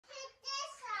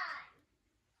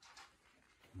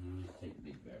take the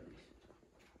big berries.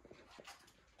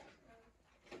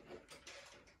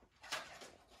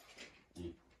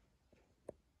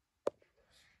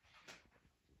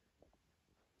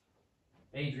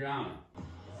 Adriana.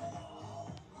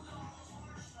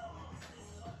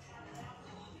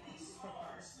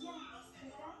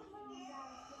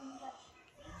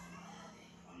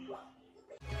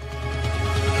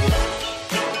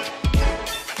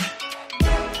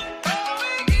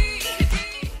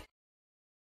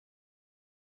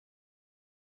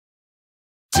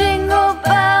 Jingle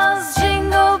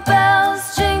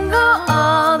bells, jingle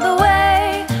all the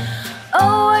way.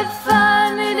 Oh, what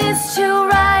fun it is to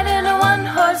ride in a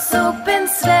one-horse open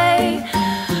sleigh.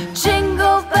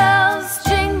 Jingle bells,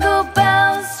 jingle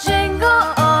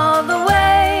all the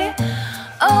way.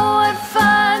 Oh, what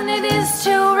fun it is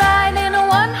to ride in a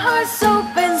one-horse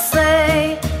open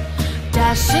sleigh.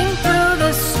 Dashing through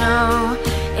the snow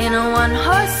in a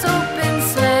one-horse open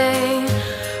sleigh.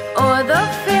 O'er the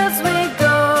fields we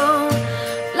go,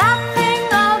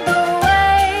 laughing all the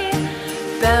way.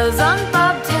 Bells on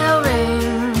bobtail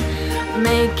ring,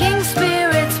 making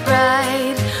spirits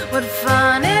bright. What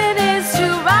fun it is to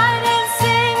ride and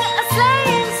sing a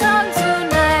sleighing song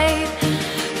tonight.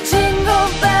 Jingle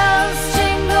bells,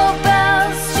 jingle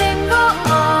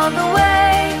all the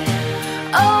way.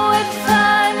 Oh, what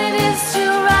fun it is to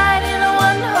ride in a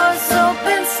one-horse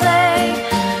open sleigh.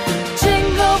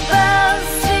 Jingle bells,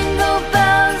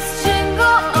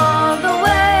 jingle all the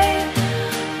way.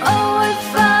 Oh, what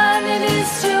fun it is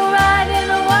to ride in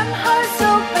a one-horse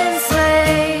open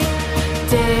sleigh.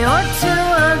 Day or two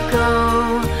ago,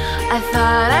 I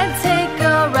thought I'd take a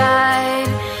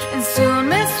ride, and soon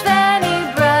Miss Fanny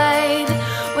Bright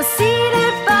was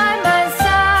seated by my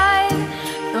side.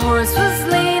 The horse was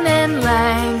lean and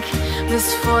lank,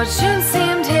 misfortune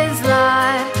seemed his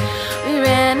lot. We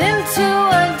ran into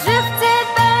a drifted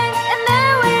bank, and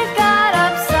there we got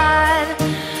upside.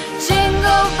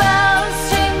 Jingle bells,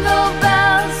 jingle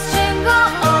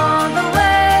all the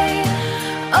way.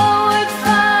 Oh, what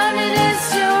fun it is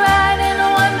to ride in a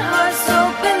one-horse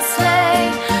open sleigh.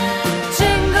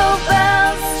 Jingle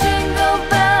bells,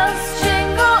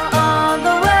 jingle all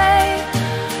the way.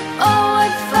 Oh,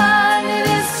 what fun it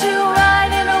is to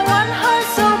ride in a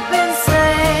one-horse open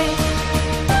sleigh.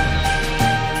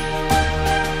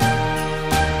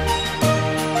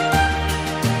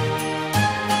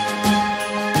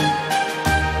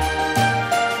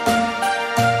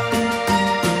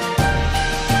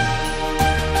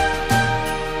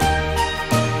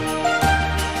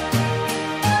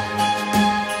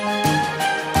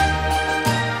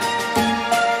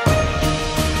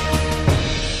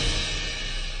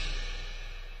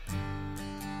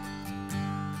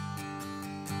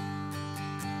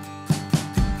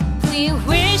 We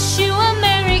wish you a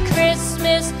Merry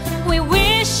Christmas. We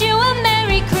wish you a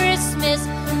Merry Christmas.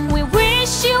 We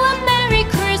wish you a Merry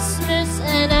Christmas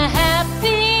and a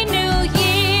Happy New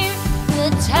Year. The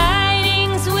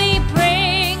tidings we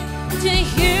bring to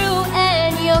you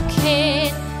and your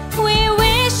kin. We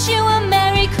wish you a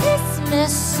Merry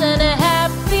Christmas and a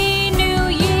Happy New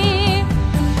Year.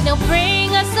 Now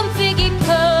bring us some figgy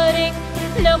pudding.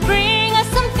 Now bring us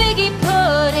some figgy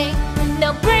pudding.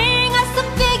 Now bring us some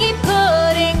figgy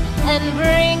pudding and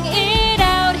bring it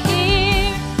out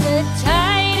here. The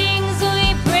tidings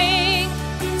we bring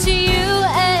to you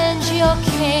and your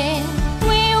kin.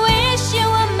 We wish you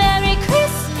a Merry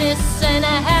Christmas and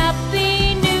a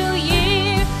Happy New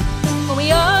Year. For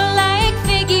we all like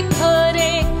figgy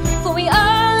pudding. For we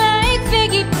all like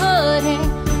figgy pudding.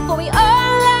 For we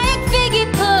all like figgy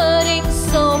pudding.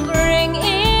 So bring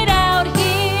it out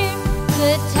here.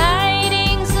 The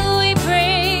tidings we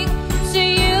bring to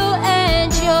you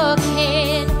and your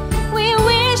kin.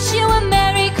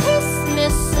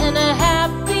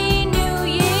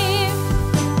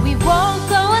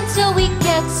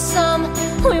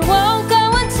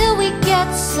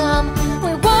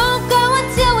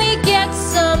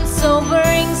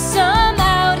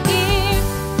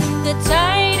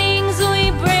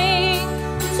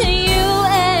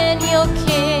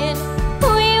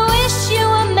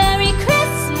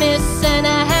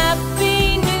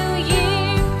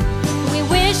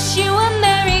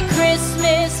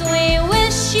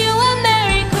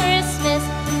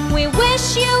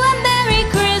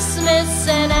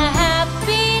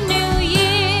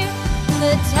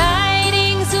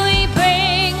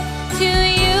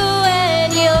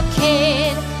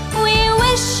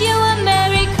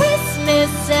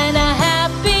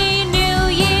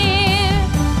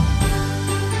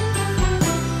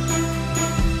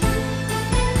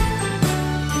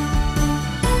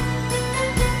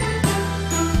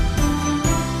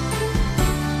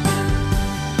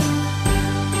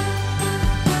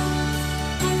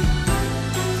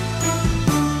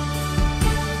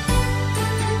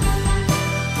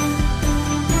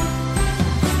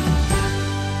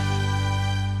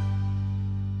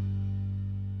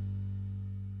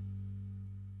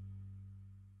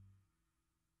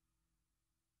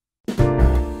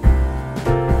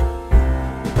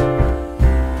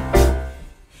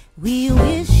 We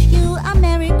wish you a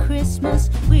Merry Christmas.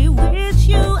 We wish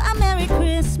you a Merry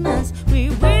Christmas.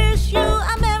 We wish you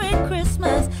a Merry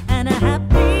Christmas and a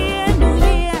Happy New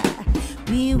Year.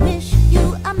 We wish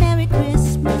you a Merry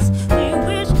Christmas. We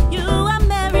wish you a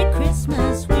Merry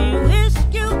Christmas. We wish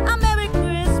you a Merry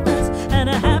Christmas and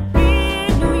a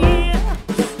Happy New Year.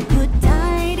 Good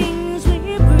tidings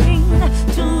we bring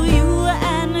to you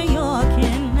and your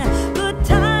kin. Good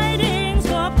tidings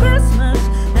for Christmas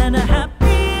and a Happy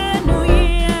New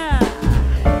Year.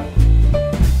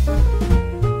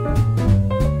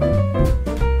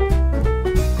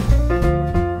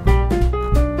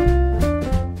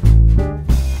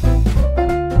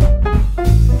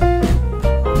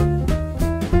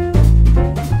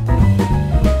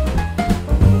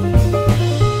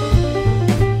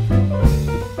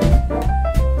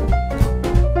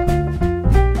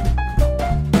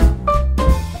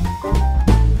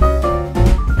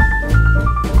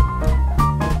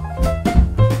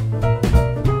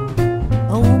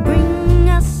 Oh, bring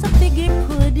us a figgy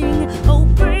pudding. Oh,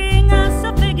 bring us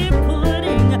a figgy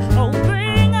pudding. Oh,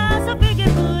 bring us a figgy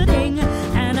pudding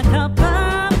and a cup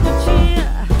of good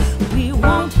cheer. We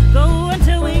won't go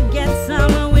until we get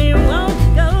some. We won't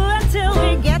go until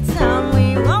we get some.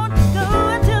 We won't go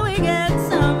until we get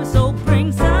some. So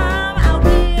bring some out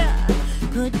here.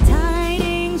 Good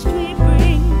tidings we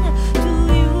bring to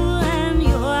you and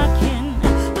your kin.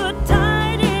 Good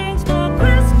tidings for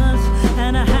Christmas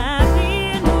and a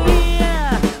Happy New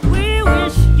Year. We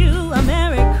wish you a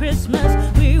Merry Christmas.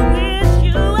 We wish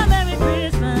you a Merry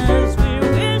Christmas. We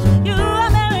wish you a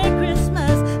Merry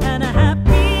Christmas and a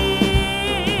Happy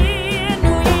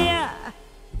New Year.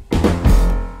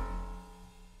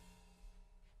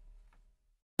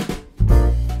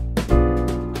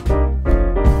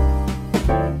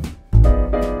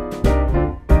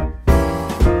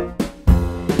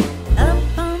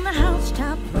 Up on the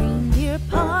housetop, reindeer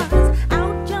paws.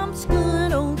 Out jumps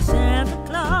good old Santa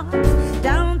Claus.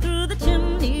 Down through the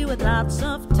chimney with lots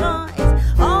of toys.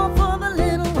 All for the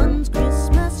little ones'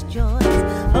 Christmas joys.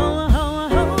 Ho, ho,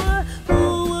 ho,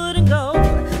 who wouldn't go?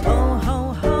 Ho,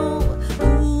 ho, ho,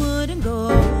 who wouldn't go?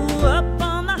 Up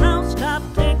on the housetop,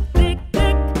 click, click,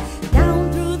 click.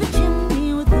 Down through the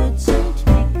chimney with good Saint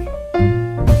Nick.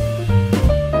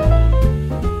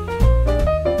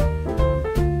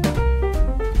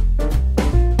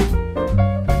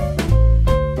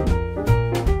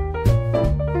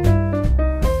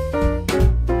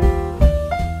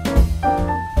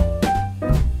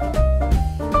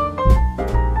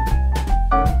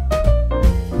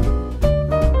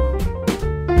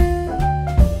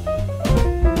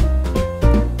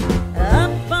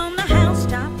 Up on the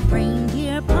housetop,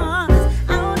 reindeer paws.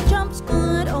 Out jumps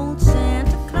good old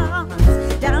Santa Claus.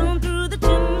 Down through the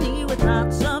chimney with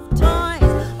lots of toys.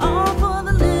 All for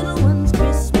the little ones'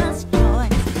 Christmas joy.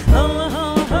 Ho,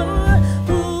 ho, ho,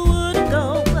 who wouldn't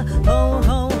go? Ho,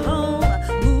 ho, ho,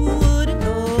 who wouldn't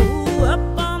go? Up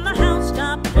on the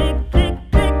housetop, click, click,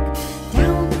 click.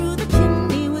 Down through the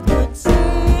chimney with good Saint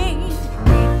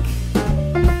Nick.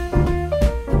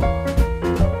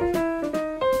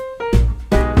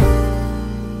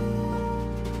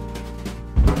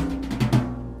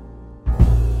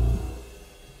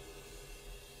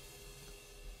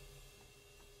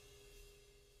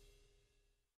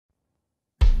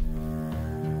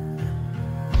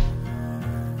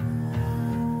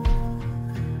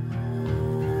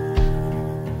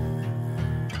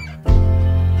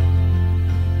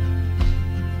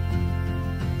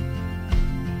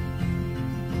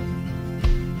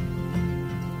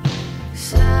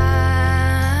 Silent